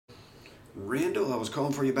Randall, I was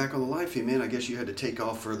calling for you back on the live feed, man. I guess you had to take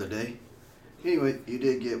off for the day. Anyway, you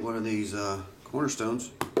did get one of these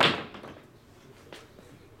Cornerstones.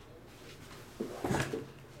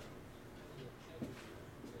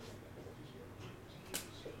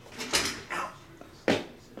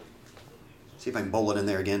 See if I can bowl it in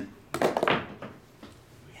there again.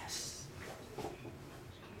 Yes.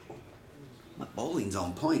 My bowling's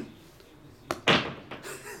on point.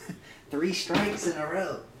 3 strikes in a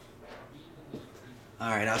row.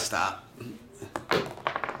 Alright, I'll stop.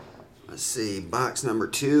 Let's see, box number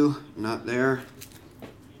 2, not there.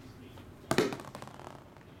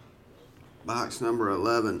 Box number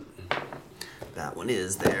 11. That one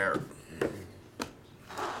is there.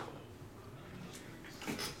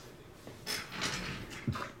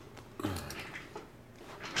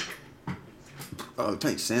 Oh,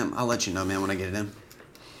 thanks, Sam. I'll let you know, man, when I get it in.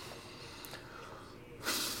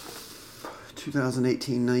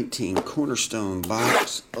 2018-19 Cornerstone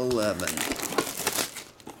box 11.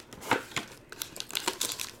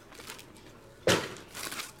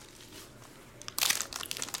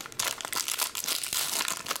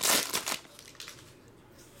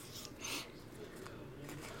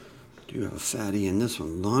 Do have a fatty in this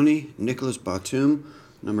one. Lonnie Nicholas Batum,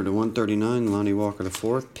 number to 139. Lonnie Walker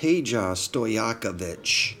IV. Peja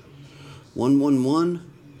Stojakovic,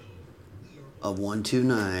 111 of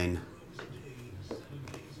 129.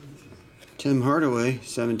 Tim Hardaway,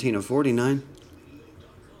 17 of 49.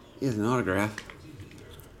 He has an autograph.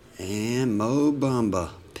 And Mo Bamba,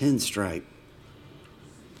 pinstripe.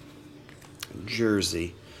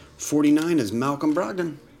 Jersey. 49 is Malcolm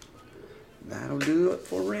Brogdon. That'll do it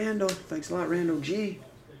for Randall. Thanks a lot, Randall G.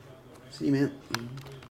 See you, man.